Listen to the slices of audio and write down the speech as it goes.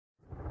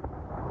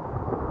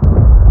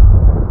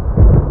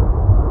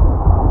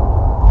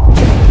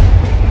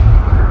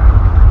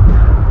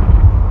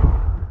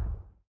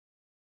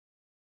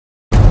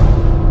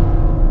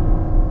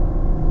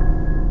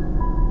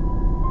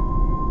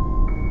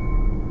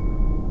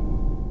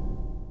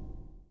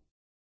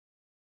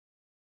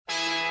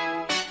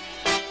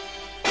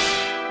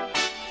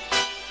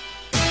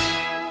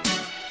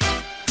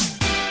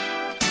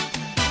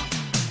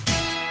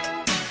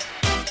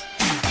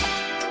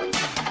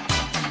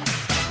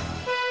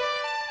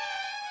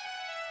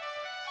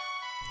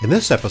In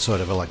this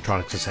episode of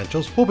Electronics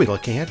Essentials, we'll be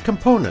looking at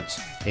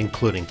components,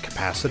 including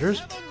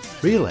capacitors,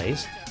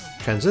 relays,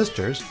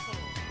 transistors,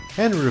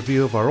 and a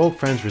review of our old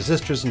friends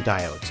resistors and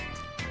diodes.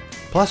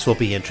 Plus, we'll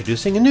be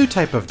introducing a new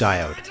type of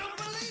diode.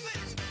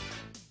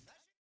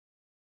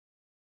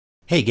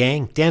 Hey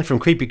gang, Dan from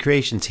Creepy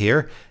Creations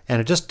here,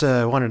 and I just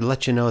wanted to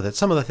let you know that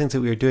some of the things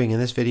that we are doing in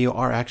this video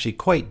are actually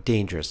quite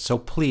dangerous, so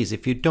please,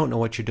 if you don't know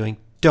what you're doing,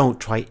 don't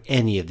try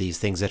any of these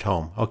things at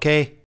home,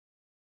 okay?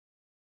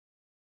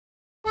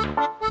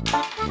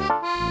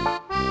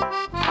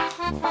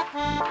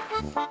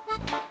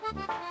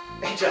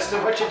 Hey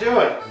Justin, what you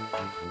doing?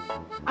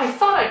 I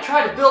thought I'd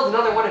try to build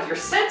another one of your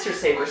sensor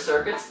saver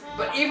circuits,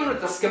 but even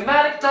with the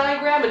schematic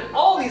diagram and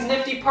all these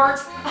nifty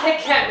parts, I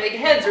can't make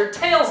heads or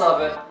tails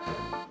of it.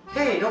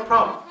 Hey, no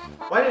problem.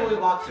 Why don't we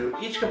walk through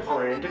each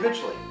component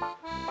individually?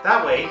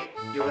 That way,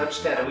 you'll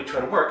understand how each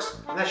one works,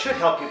 and that should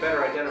help you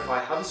better identify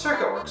how the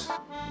circuit works.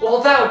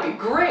 Well, that would be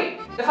great.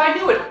 If I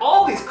knew what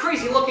all these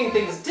crazy looking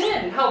things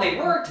did and how they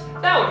worked,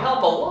 that would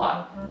help a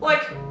lot.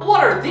 Like,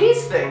 what are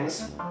these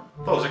things?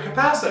 Those are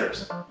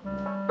capacitors.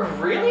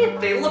 Really?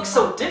 They look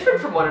so different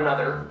from one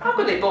another. How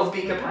could they both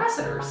be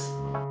capacitors?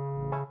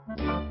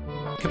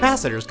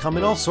 Capacitors come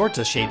in all sorts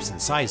of shapes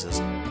and sizes,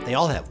 but they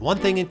all have one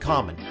thing in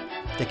common.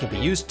 They can be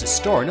used to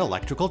store an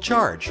electrical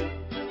charge.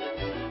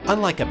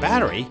 Unlike a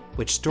battery,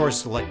 which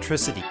stores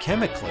electricity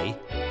chemically,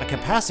 a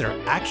capacitor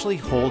actually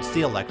holds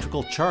the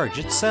electrical charge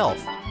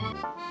itself.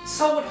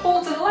 So it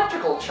holds an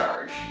electrical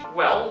charge.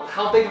 Well,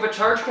 how big of a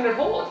charge can it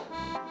hold?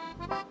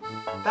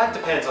 That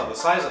depends on the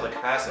size of the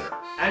capacitor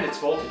and its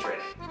voltage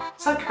rating.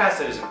 Some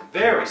capacitors are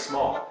very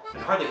small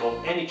and hardly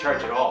hold any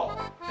charge at all,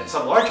 and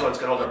some large ones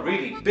can hold a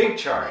really big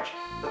charge.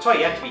 That's why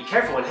you have to be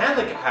careful when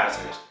handling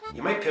capacitors.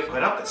 You might pick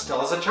one up that still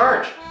has a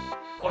charge.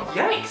 Well,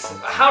 yikes!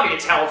 How do you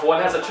tell if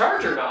one has a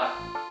charge or not?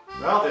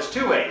 Well, there's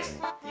two ways.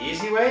 The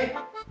easy way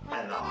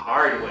and the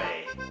hard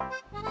way.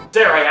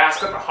 Dare I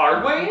ask what the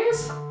hard way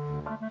is?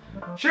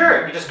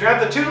 Sure, you just grab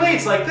the two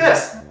leads like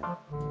this.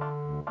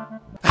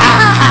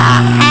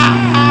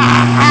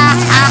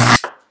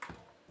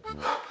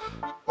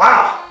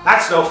 Wow,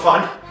 that's no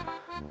fun.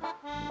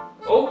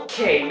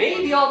 Okay,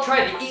 maybe I'll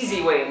try the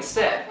easy way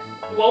instead.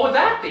 What would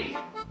that be?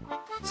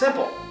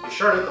 Simple. You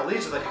short out the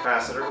leads of the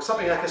capacitor with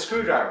something like a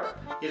screwdriver.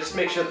 You just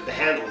make sure that the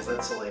handle is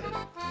insulated.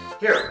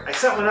 Here, I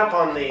set one up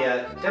on the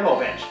demo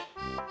bench.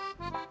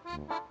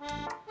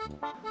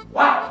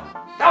 Wow,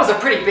 that was a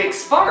pretty big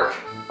spark.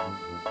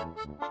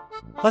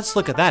 Let's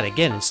look at that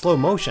again in slow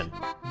motion.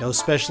 No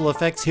special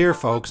effects here,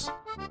 folks.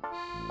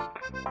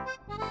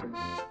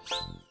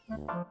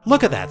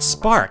 Look at that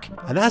spark,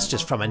 and that's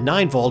just from a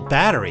 9-volt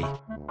battery.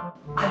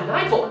 A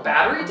 9-volt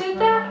battery did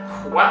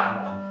that?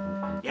 Wow.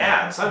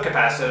 Yeah, some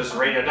capacitors are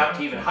rated up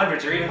to even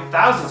hundreds or even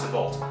thousands of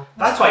volts.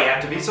 That's why you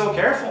have to be so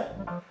careful.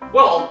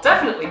 Well, I'll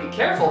definitely be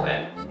careful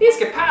then. These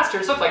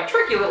capacitors look like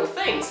tricky little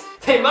things.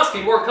 They must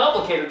be more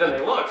complicated than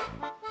they look.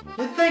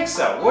 You'd think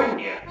so, wouldn't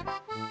you?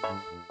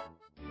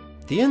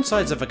 The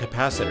insides of a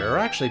capacitor are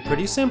actually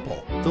pretty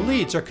simple. The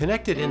leads are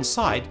connected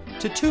inside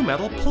to two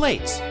metal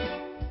plates.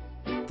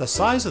 The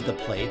size of the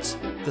plates,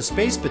 the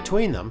space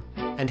between them,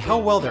 and how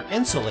well they're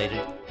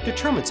insulated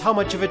determines how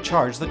much of a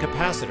charge the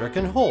capacitor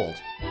can hold.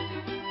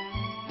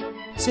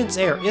 Since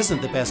air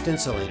isn't the best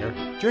insulator,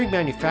 during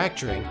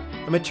manufacturing,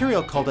 a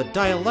material called a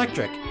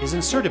dielectric is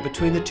inserted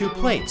between the two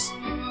plates.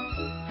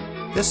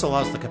 This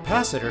allows the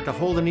capacitor to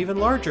hold an even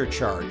larger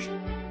charge.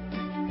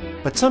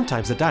 But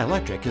sometimes the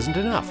dielectric isn't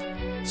enough,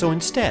 so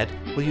instead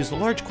we'll use a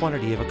large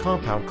quantity of a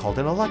compound called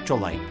an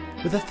electrolyte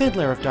with a thin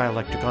layer of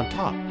dielectric on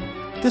top.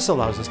 This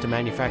allows us to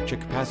manufacture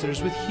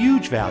capacitors with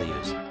huge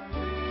values.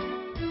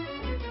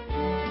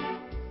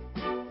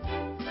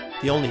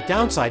 The only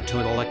downside to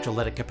an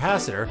electrolytic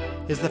capacitor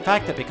is the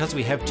fact that because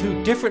we have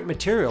two different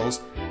materials,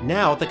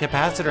 now the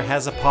capacitor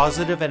has a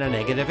positive and a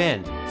negative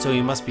end, so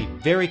we must be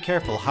very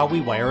careful how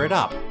we wire it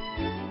up.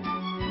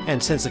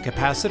 And since a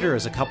capacitor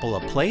is a couple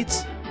of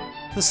plates,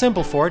 the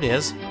symbol for it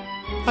is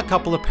a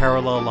couple of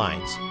parallel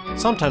lines.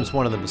 Sometimes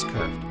one of them is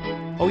curved.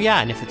 Oh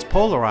yeah, and if it's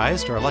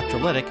polarized or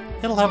electrolytic,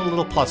 it'll have a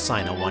little plus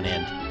sign on one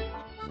end.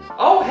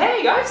 Oh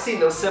hey, I've seen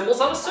those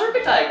symbols on a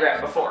circuit diagram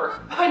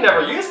before. I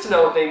never used to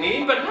know what they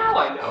mean, but now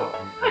I know.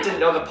 I didn't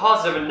know the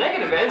positive and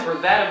negative ends were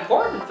that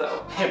important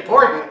though.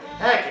 Important?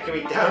 Heck, it can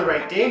be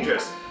downright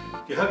dangerous.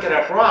 If you hook it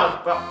up wrong,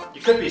 well,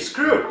 you could be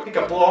screwed. It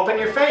could blow up in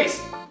your face.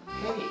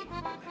 Hey,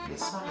 there might be a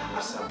smile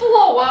or something.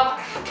 Blow up?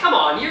 Come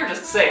on, you're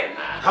just saying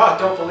that. Oh,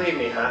 don't believe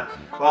me, huh?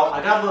 Well,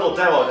 I got a little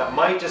demo that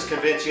might just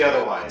convince you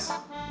otherwise.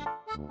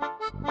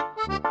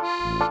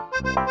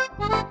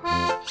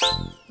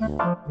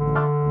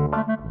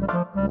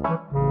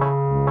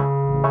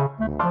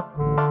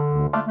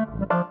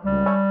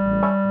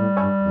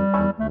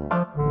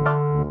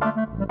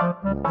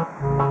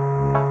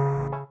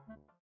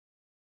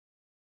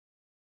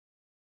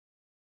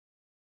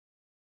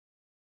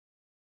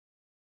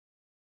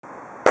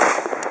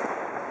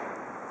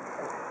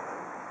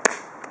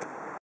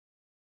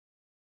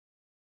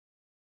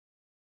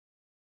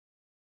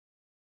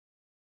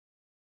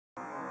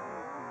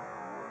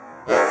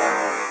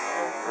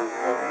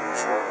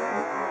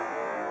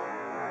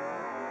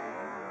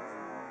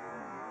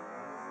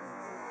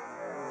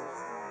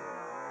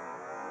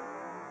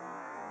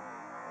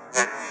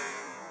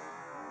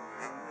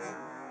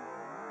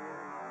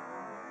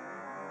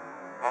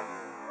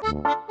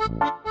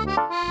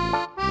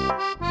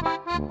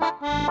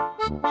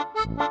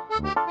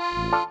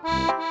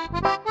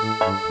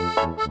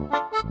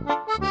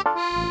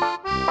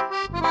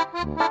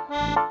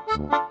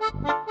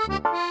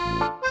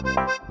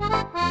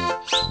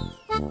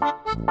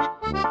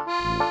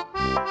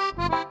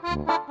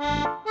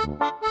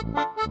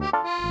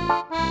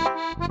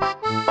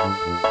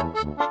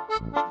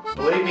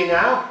 Believe me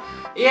now?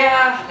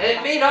 Yeah,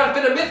 it may not have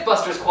been a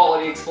Mythbusters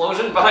quality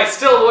explosion, but I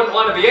still wouldn't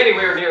want to be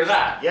anywhere near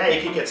that. Yeah,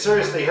 you could get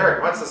seriously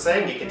hurt. What's the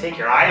saying? You can take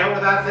your eye out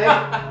with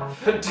that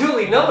thing?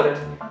 Duly noted.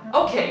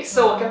 Okay,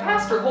 so a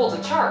capacitor holds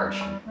a charge.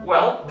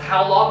 Well,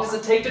 how long does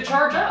it take to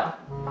charge up?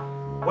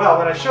 Well,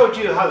 when I showed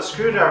you how the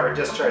screwdriver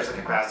discharged the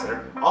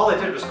capacitor, all I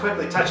did was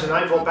quickly touch a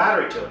 9-volt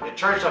battery to it. It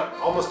charged up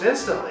almost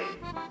instantly.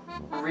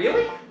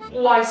 Really?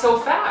 Why so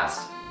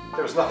fast?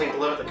 There was nothing to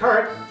limit the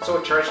current, so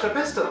it charged up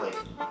instantly.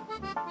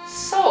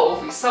 So,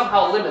 if we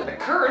somehow limit the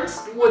current,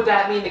 would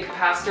that mean the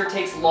capacitor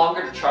takes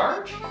longer to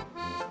charge?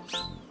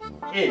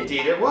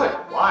 Indeed it would.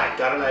 Why?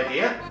 Got an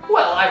idea?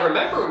 Well, I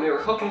remember when we were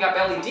hooking up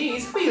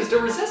LEDs, we used a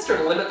resistor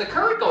to limit the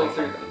current going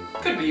through them.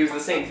 Could we use the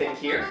same thing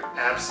here?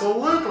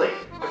 Absolutely.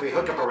 If we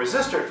hook up a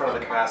resistor in front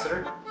of the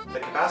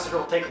capacitor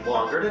will take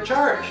longer to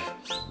charge.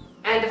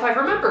 And if I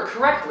remember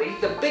correctly,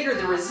 the bigger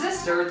the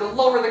resistor, the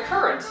lower the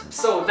current.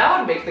 So that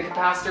would make the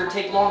capacitor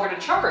take longer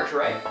to charge,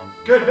 right?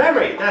 Good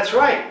memory, that's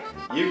right.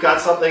 You've got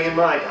something in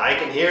mind. I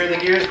can hear the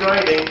gears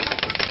grinding.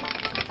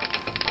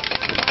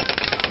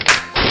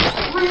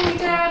 Really,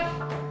 Dad?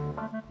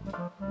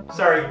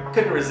 Sorry,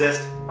 couldn't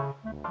resist.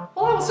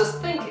 Well, I was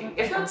just thinking,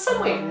 if you had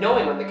some way of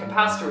knowing when the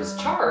capacitor is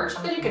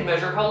charged, then you can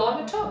measure how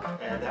long it took.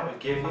 And that would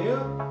give you?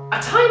 A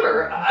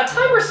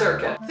timer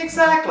circuit.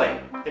 Exactly.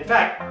 In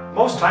fact,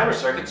 most timer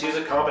circuits use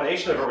a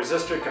combination of a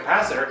resistor and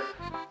capacitor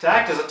to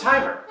act as a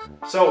timer.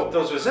 So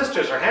those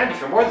resistors are handy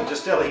for more than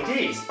just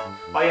LEDs.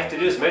 All you have to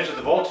do is measure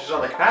the voltage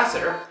on the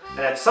capacitor, and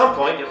at some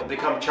point it will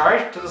become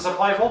charged to the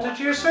supply voltage of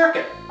your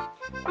circuit.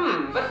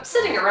 But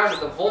sitting around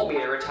with a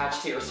voltmeter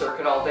attached to your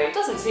circuit all day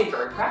doesn't seem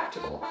very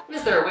practical.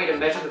 Is there a way to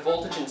measure the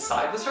voltage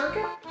inside the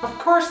circuit? Of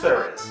course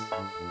there is.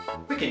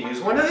 We can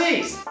use one of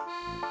these.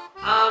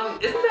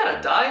 Isn't that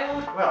a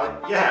diode?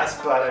 Well, yes,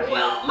 but I mean...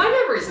 Well, my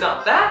memory's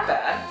not that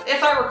bad.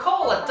 If I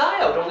recall, a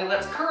diode only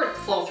lets current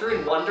flow through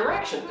in one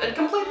direction and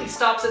completely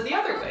stops it the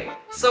other way.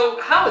 So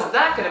how is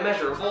that going to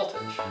measure a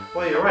voltage?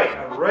 Well, you're right.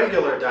 A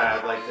regular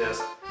diode like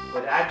this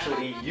would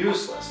actually be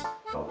useless.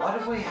 But what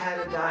if we had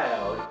a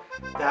diode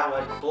that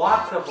would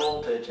block the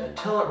voltage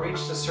until it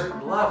reached a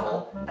certain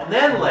level and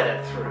then let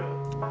it through?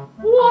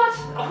 What?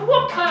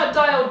 What kind of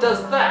diode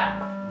does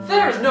that?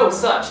 There's no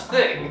such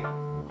thing.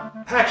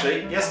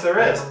 Actually, yes there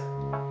is.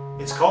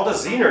 It's called a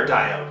Zener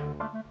diode.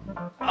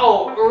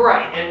 Oh,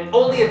 right, and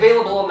only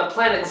available on the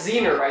planet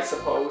Zener, I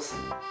suppose.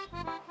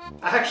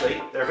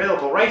 Actually, they're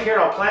available right here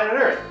on planet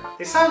Earth.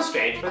 They sound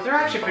strange, but they're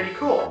actually pretty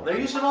cool. They're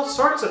used in all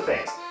sorts of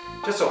things.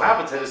 Just so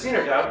happens that a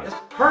Zener diode is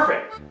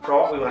perfect for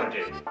what we want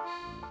to do.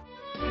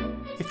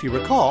 If you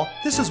recall,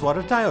 this is what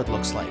a diode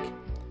looks like.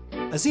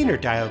 A Zener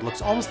diode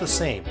looks almost the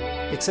same,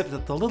 except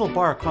that the little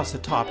bar across the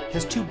top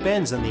has two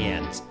bends in the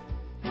ends.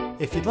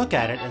 If you look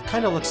at it, it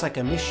kind of looks like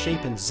a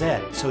misshapen Z,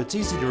 so it's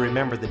easy to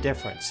remember the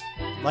difference.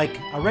 Like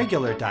a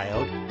regular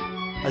diode,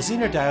 a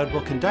Zener diode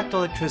will conduct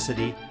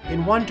electricity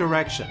in one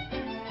direction.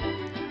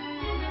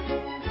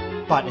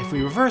 But if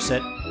we reverse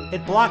it,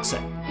 it blocks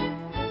it.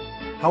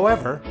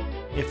 However,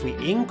 if we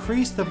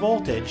increase the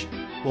voltage,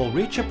 we'll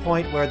reach a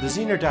point where the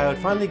Zener diode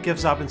finally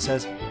gives up and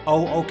says,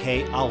 "Oh,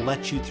 okay, I'll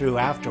let you through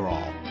after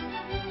all."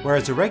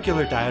 Whereas a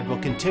regular diode will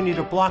continue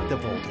to block the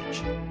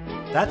voltage.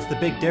 That's the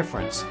big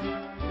difference.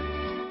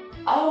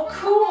 Oh,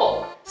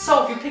 cool!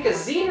 So if you pick a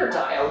Zener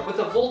diode with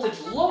a voltage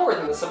lower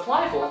than the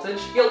supply voltage,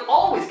 you'll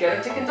always get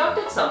it to conduct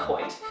at some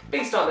point,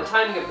 based on the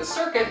timing of the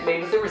circuit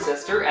made with the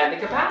resistor and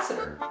the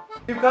capacitor.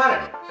 You've got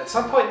it. At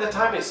some point in the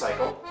timing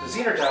cycle, the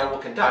Zener diode will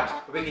conduct,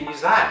 and we can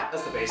use that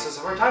as the basis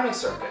of our timing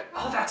circuit.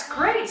 Oh, that's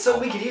great! So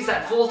we could use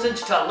that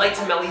voltage to light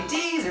some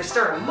LEDs or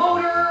start a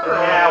motor?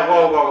 Yeah,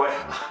 whoa.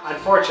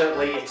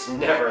 Unfortunately, it's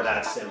never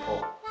that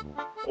simple.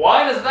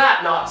 Why does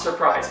that not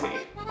surprise me?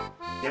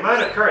 The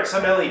amount of current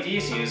some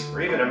LEDs use, or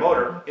even a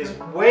motor, is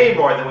way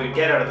more than we'd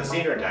get out of the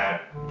Zener diode.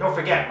 Don't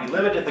forget, we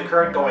limited the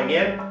current going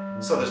in,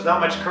 so there's not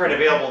much current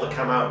available to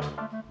come out.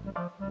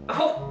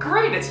 Oh,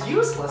 great, it's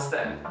useless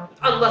then.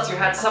 Unless you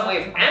had some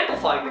way of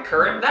amplifying the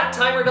current, that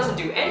timer doesn't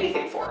do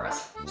anything for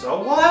us.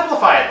 So we'll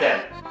amplify it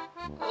then.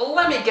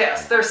 Let me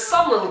guess, there's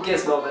some little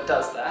gizmo that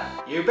does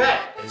that. You bet.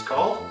 It's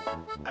called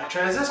a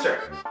transistor.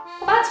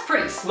 Well, that's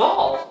pretty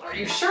small. Are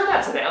you sure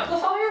that's an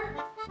amplifier?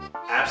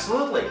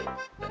 Absolutely.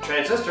 A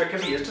transistor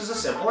can be used as a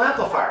simple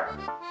amplifier.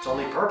 Its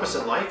only purpose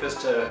in life is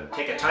to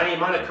take a tiny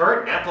amount of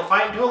current and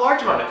amplify it into a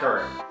large amount of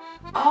current.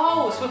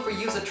 Oh, so if we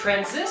use a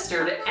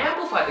transistor to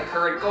amplify the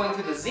current going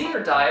through the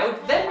Zener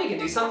diode, then we can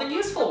do something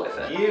useful with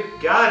it. You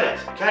got it.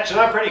 You're catching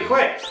on pretty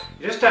quick.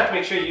 You just have to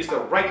make sure you use the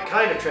right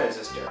kind of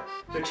transistor.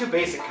 There are two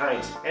basic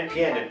kinds,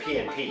 NPN and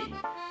PNP.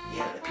 The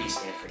N and the P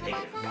stand for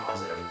negative and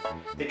positive.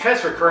 They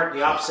transfer current in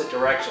the opposite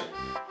direction,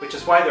 which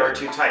is why there are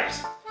two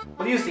types.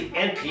 We'll use the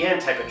NPN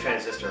type of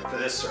transistor for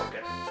this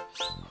circuit.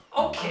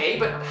 Okay,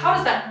 but how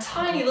does that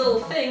tiny little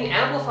thing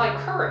amplify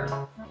current?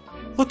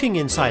 Looking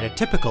inside a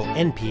typical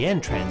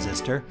NPN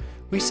transistor,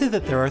 we see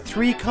that there are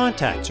three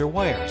contacts or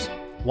wires.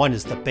 One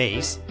is the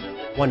base,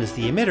 one is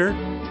the emitter,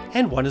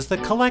 and one is the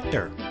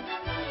collector.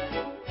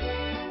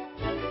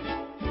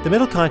 The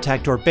middle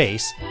contact or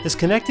base is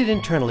connected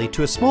internally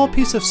to a small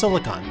piece of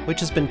silicon which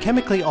has been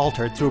chemically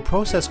altered through a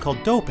process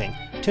called doping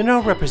to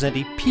now represent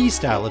a P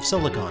style of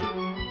silicon.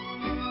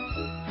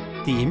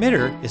 The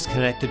emitter is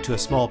connected to a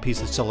small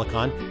piece of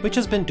silicon which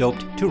has been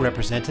doped to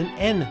represent an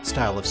N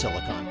style of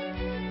silicon.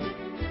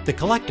 The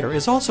collector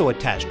is also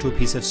attached to a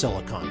piece of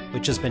silicon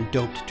which has been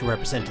doped to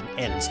represent an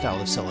N style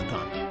of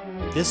silicon.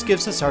 This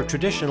gives us our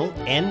traditional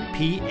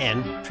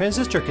NPN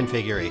transistor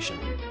configuration.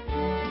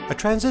 A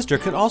transistor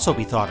can also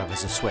be thought of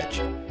as a switch.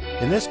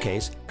 In this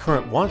case,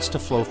 current wants to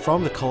flow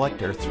from the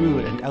collector through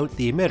and out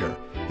the emitter,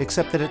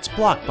 except that it's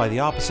blocked by the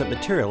opposite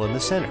material in the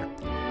center.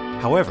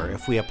 However,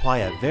 if we apply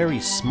a very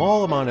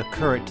small amount of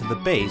current to the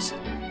base,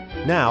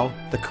 now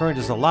the current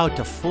is allowed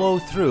to flow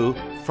through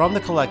from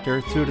the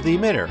collector through to the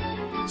emitter,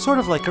 sort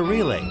of like a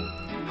relay.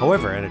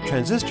 However, in a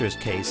transistor's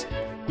case,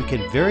 we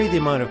can vary the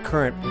amount of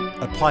current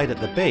applied at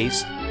the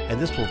base, and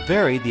this will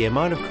vary the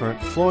amount of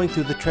current flowing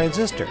through the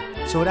transistor,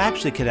 so it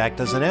actually could act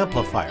as an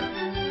amplifier.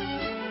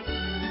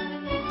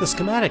 The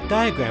schematic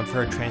diagram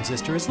for a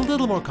transistor is a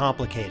little more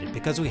complicated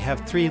because we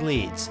have three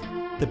leads.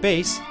 The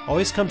base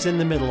always comes in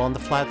the middle on the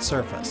flat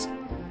surface.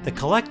 The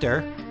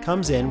collector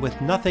comes in with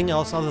nothing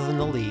else other than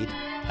the lead,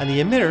 and the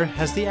emitter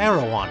has the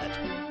arrow on it.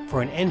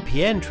 For an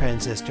NPN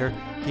transistor,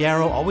 the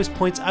arrow always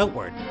points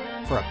outward.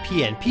 For a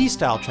PNP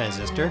style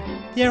transistor,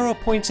 the arrow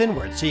points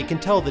inward, so you can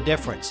tell the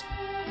difference.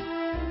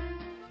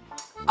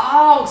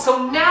 Oh,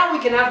 so now we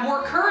can have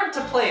more current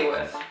to play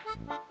with.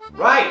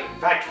 Right. In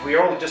fact, if we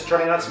were only just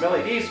turning on some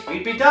LEDs,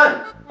 we'd be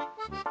done.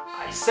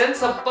 I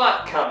sense a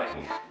but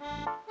coming.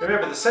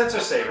 Remember, the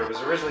sensor saver was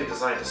originally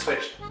designed to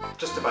switch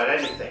just about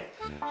anything.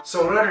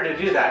 So in order to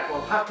do that,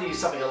 we'll have to use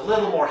something a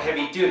little more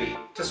heavy duty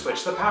to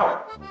switch the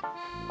power.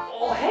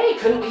 Well, hey,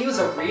 couldn't we use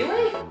a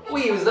relay?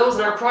 We use those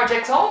in our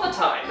projects all the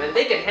time, and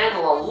they can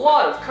handle a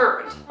lot of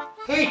current.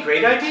 Hey,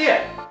 great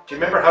idea! Do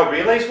you remember how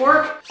relays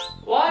work?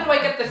 Why do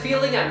I get the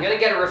feeling I'm gonna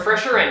get a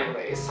refresher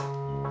anyways?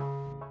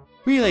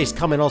 Relays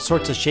come in all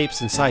sorts of shapes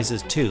and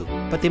sizes too,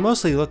 but they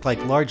mostly look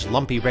like large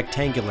lumpy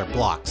rectangular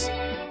blocks.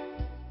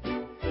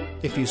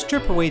 If you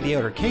strip away the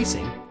outer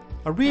casing,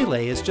 a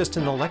relay is just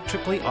an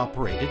electrically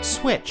operated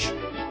switch.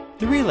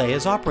 The relay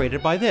is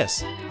operated by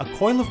this, a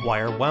coil of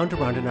wire wound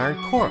around an iron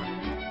core.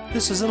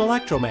 This is an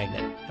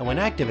electromagnet, and when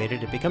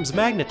activated it becomes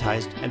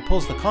magnetized and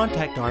pulls the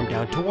contact arm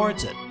down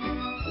towards it.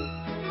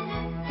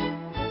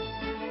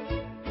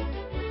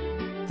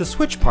 The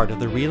switch part of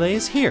the relay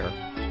is here.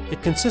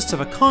 It consists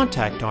of a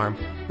contact arm,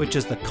 which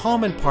is the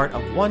common part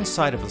of one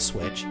side of the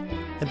switch,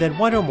 and then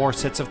one or more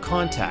sets of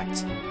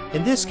contacts.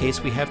 In this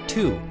case we have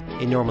two,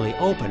 a normally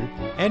open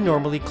and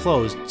normally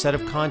closed set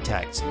of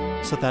contacts,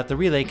 so that the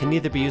relay can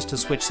either be used to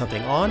switch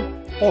something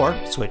on or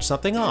switch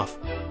something off.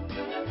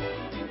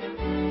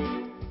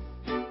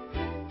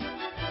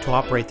 To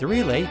operate the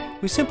relay,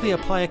 we simply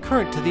apply a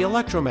current to the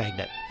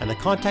electromagnet, and the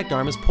contact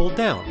arm is pulled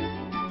down.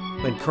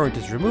 When current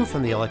is removed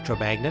from the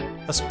electromagnet,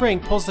 a spring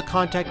pulls the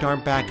contact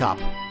arm back up.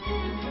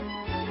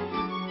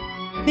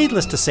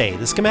 Needless to say,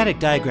 the schematic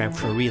diagram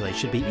for a relay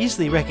should be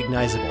easily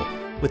recognizable,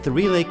 with the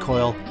relay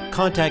coil,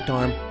 contact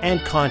arm,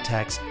 and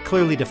contacts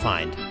clearly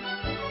defined.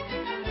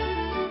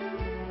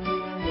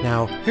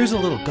 Now, here's a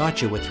little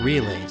gotcha with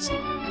relays.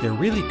 They're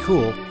really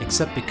cool,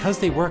 except because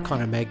they work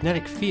on a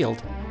magnetic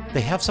field,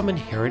 they have some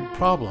inherent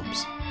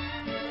problems.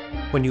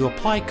 When you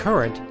apply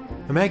current,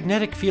 a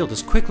magnetic field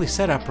is quickly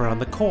set up around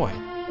the coil.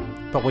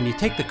 But when you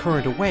take the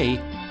current away,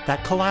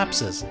 that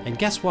collapses, and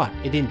guess what?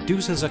 It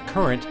induces a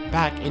current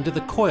back into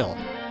the coil,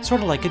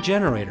 sort of like a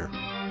generator.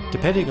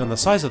 Depending on the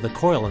size of the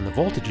coil and the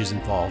voltages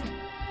involved,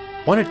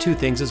 one or two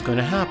things is going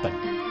to happen.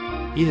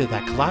 Either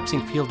that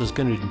collapsing field is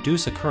going to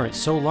induce a current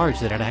so large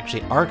that it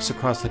actually arcs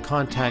across the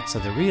contacts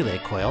of the relay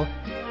coil,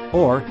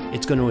 or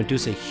it's going to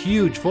induce a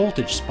huge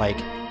voltage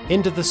spike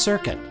into the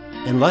circuit,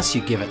 unless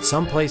you give it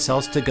someplace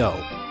else to go.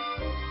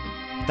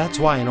 That's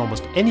why in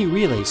almost any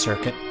relay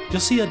circuit,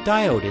 you'll see a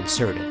diode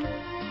inserted.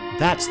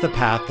 That's the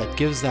path that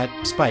gives that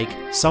spike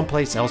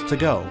someplace else to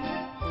go.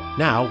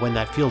 Now, when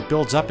that field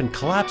builds up and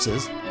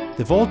collapses,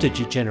 the voltage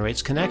it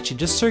generates can actually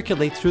just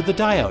circulate through the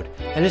diode,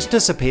 and it's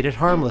dissipated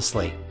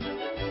harmlessly.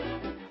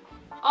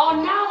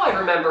 Oh, now I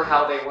remember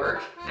how they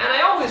work. And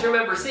I always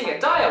remember seeing a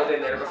diode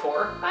in there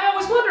before. I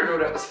always wondered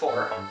what it was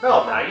for.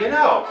 Well, now you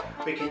know.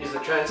 We can use the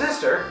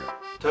transistor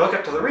to hook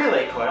up to the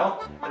relay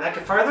coil, and that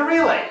can fire the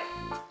relay.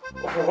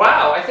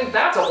 Wow, I think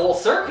that's a whole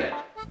circuit.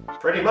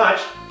 Pretty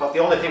much, but the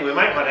only thing we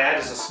might want to add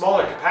is a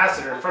smaller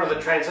capacitor in front of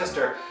the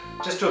transistor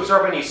just to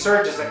absorb any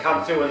surges that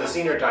come through when the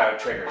Zener diode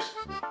triggers.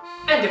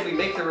 And if we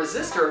make the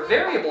resistor a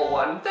variable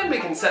one, then we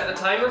can set the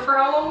timer for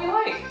how long we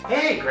like.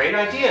 Hey, great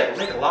idea. It'll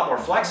make it a lot more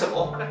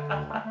flexible.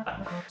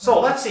 So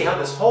let's see how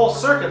this whole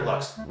circuit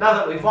looks now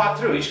that we've walked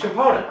through each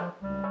component.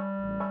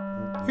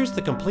 Here's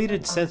the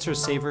completed sensor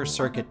saver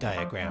circuit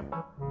diagram.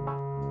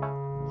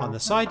 On the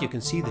side you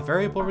can see the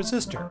variable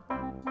resistor.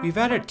 We've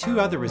added two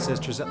other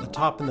resistors at the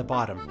top and the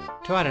bottom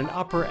to add an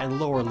upper and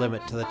lower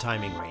limit to the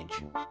timing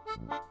range.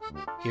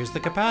 Here's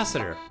the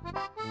capacitor.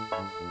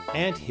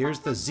 And here's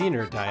the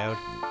Zener diode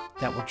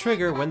that will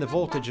trigger when the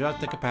voltage at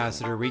the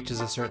capacitor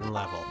reaches a certain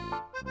level.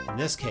 In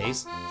this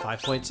case,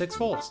 5.6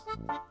 volts.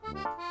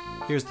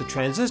 Here's the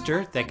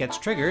transistor that gets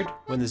triggered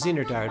when the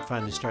Zener diode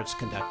finally starts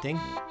conducting.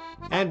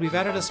 And we've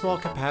added a small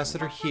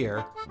capacitor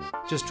here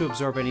just to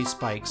absorb any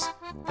spikes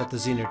that the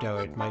Zener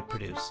diode might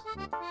produce.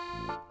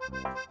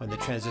 When the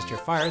transistor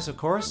fires, of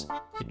course,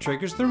 it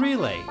triggers the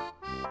relay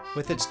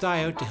with its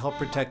diode to help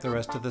protect the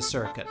rest of the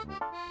circuit.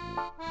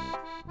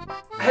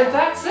 And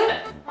that's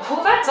it!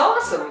 Oh, that's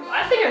awesome!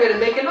 I think I'm going to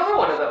make another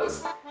one of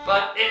those.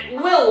 But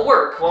it will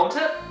work, won't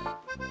it?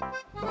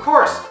 Of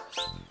course!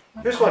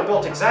 Here's one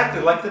built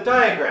exactly like the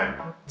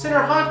diagram. It's in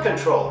our hot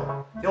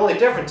controller. The only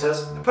difference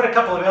is I put a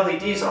couple of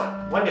LEDs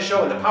on, one to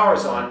show when the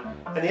power's on,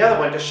 and the other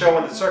one to show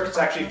when the circuit's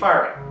actually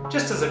firing,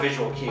 just as a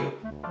visual cue.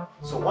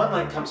 So one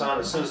light comes on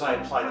as soon as I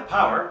apply the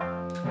power.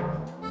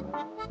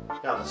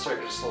 Now the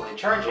circuit is slowly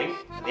charging,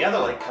 and the other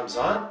light comes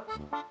on,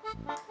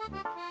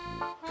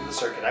 and the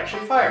circuit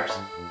actually fires.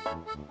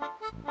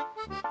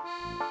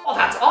 Oh,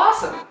 that's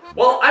awesome!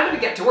 Well, I'm going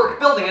to get to work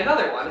building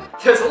another one.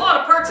 There's a lot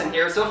of parts in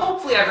here, so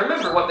hopefully I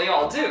remember what they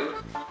all do.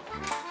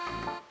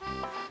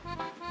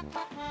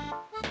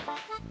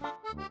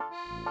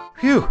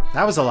 Phew,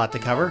 that was a lot to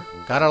cover.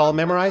 Got it all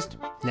memorized?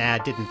 Nah,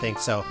 didn't think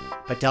so.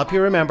 But to help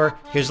you remember,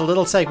 here's a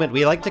little segment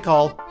we like to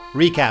call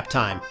Recap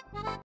Time.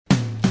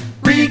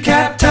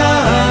 Recap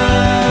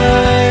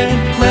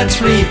time!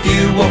 Let's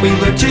review what we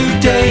learned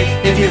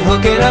today. If you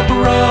hook it up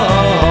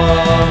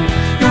wrong,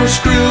 you're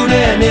screwed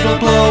and it'll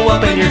blow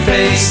up in your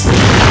face.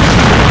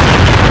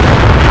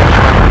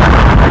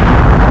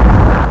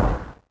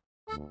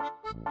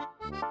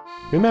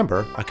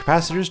 Remember, a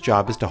capacitor's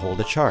job is to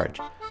hold a charge.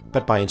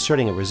 But by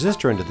inserting a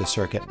resistor into the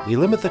circuit, we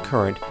limit the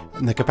current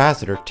and the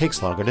capacitor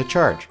takes longer to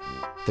charge.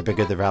 The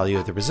bigger the value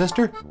of the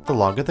resistor, the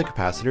longer the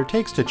capacitor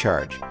takes to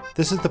charge.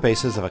 This is the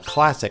basis of a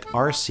classic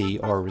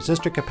RC or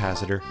resistor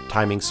capacitor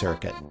timing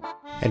circuit.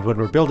 And when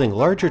we're building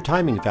larger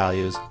timing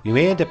values, we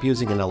may end up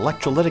using an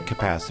electrolytic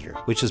capacitor,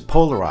 which is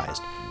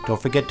polarized.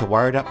 Don't forget to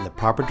wire it up in the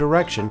proper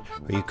direction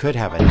or you could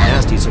have a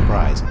nasty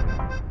surprise.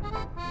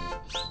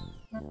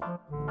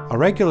 A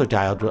regular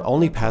diode will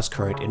only pass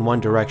current in one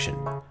direction.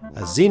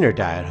 A Zener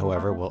diode,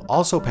 however, will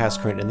also pass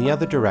current in the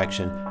other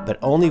direction, but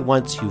only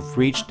once you've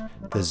reached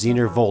the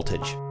Zener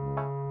voltage.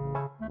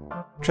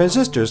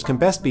 Transistors can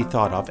best be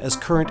thought of as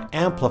current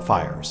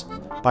amplifiers.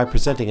 By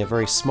presenting a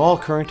very small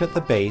current at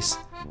the base,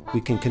 we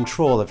can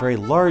control a very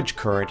large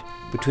current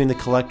between the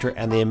collector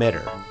and the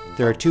emitter.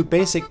 There are two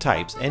basic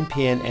types,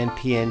 NPN and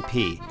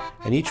PNP,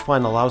 and each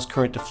one allows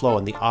current to flow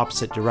in the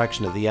opposite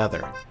direction of the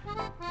other.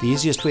 The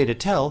easiest way to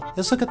tell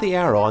is look at the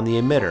arrow on the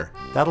emitter.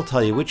 That'll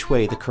tell you which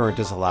way the current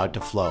is allowed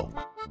to flow.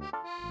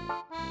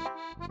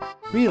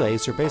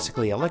 Relays are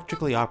basically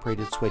electrically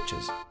operated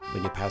switches.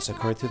 When you pass a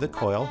current through the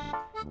coil,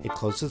 it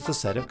closes the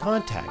set of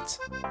contacts.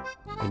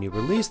 When you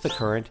release the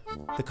current,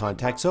 the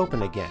contacts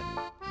open again.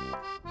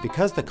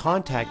 Because the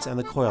contacts and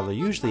the coil are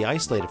usually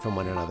isolated from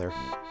one another,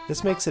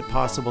 this makes it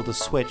possible to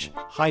switch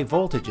high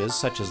voltages,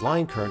 such as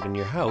line current in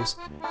your house,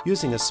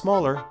 using a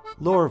smaller,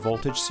 lower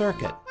voltage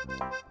circuit.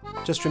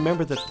 Just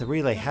remember that the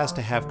relay has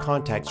to have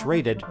contacts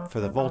rated for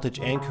the voltage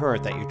and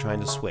current that you're trying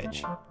to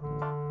switch.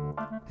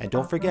 And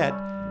don't forget,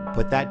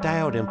 put that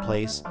diode in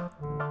place,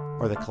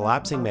 or the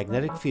collapsing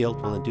magnetic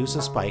field will induce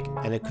a spike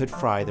and it could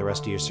fry the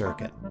rest of your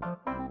circuit.